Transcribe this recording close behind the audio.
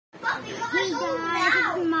Hey guys,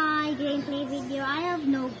 this is my gameplay video. I have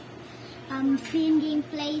no screen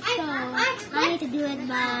gameplay, so I need to do it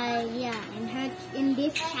by in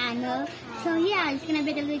this channel. So yeah, it's gonna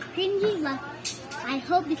be a little bit cringy, but I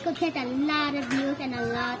hope this could get a lot of views and a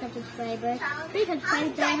lot of subscribers. Please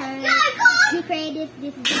subscribe to her. We created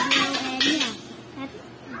this video, and yeah,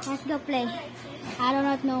 let's go play. I do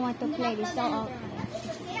not know what to play. This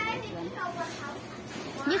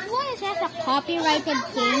This one is just a copyrighted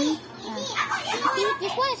thing.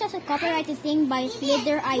 This one is just a copyrighted thing by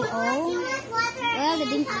Slither.io. They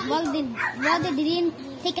didn't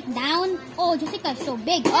take it down. Oh, Jessica is so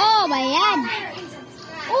big. Oh my god.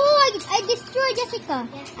 Oh, I destroyed Jessica.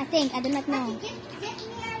 I think. I do not know.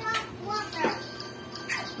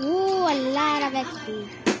 Ooh, a lot of XP.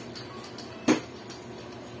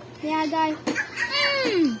 Yeah, guys.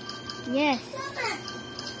 Yes.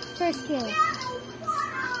 First kill.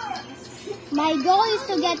 My goal is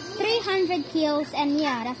to get 300 kills, and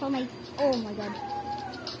yeah, that's all my. Oh my god.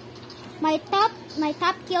 My top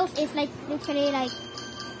kills is like literally like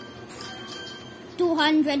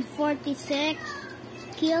 246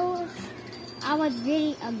 kills. I was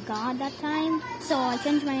really a god that time, so I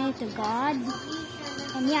changed my name to God.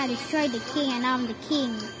 And yeah, I destroyed the king, and now I'm the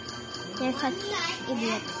king. They're such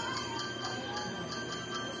idiots.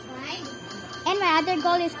 And my other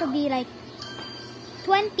goal is to be like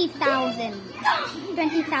 20,000.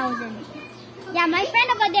 20,000. Yeah, my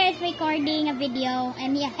friend over there is recording a video,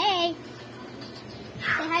 and yeah, hey.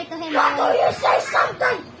 Say hi to him. Why don't you say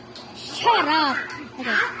something? Shut up.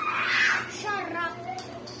 Okay. Shut up.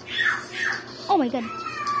 Oh my god. I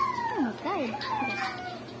almost died. Okay.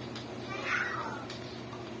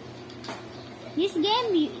 This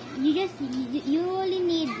game, you only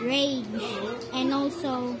need rage and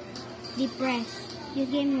also depressed. This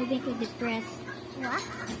game will make you depressed. What?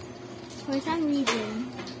 For some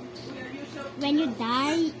reason, when you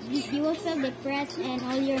die, you will feel depressed and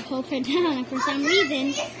all your hopes are down. And for some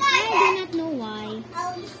reason, I do not know why.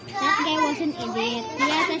 That guy was an idiot. He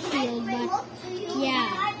has a shield, but yeah,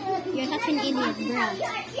 you're such an idiot, bro.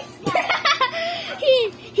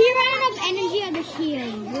 he ran out of energy on the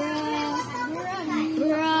shield,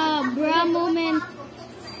 bro moment.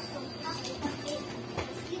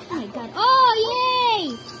 Oh my god. Oh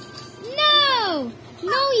yay!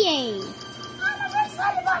 No yay!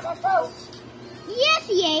 Yes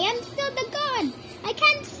yay, I'm still the god. I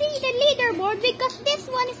can't see the leaderboard because this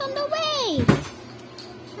one is on the way.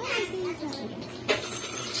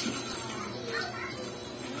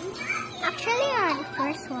 Actually, I'm the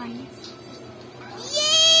first one.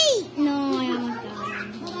 Yay! No, I almost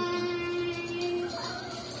died.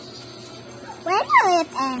 When will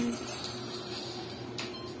it end?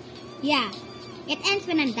 Yeah, it ends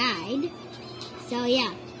when I died. So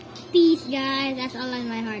yeah, peace guys, that's all in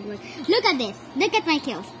my hard work. Look at this, look at my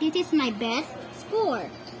kills. This is my best score.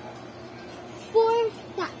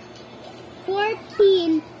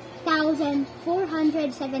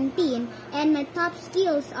 14,417, and my top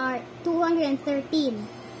skills are 213.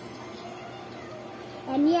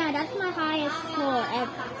 And yeah, that's my highest score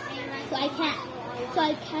ever. So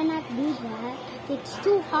I cannot do that. It's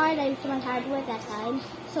too hard. I used my hard work that time.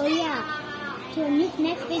 So yeah. So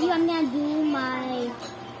next video, I'm gonna do my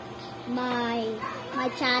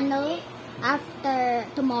channel after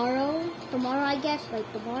tomorrow. Tomorrow, I guess.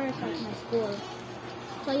 Like tomorrow is like my school.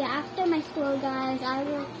 So yeah, after my school, guys, I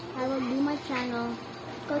will do my channel.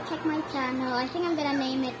 Go check my channel. I think I'm gonna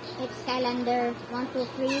name it. It's Skylander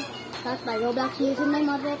 123. That's by Roblox username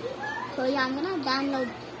of it. So yeah, I'm gonna download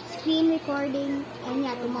screen recording, and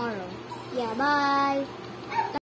yeah, tomorrow. Yeah, bye.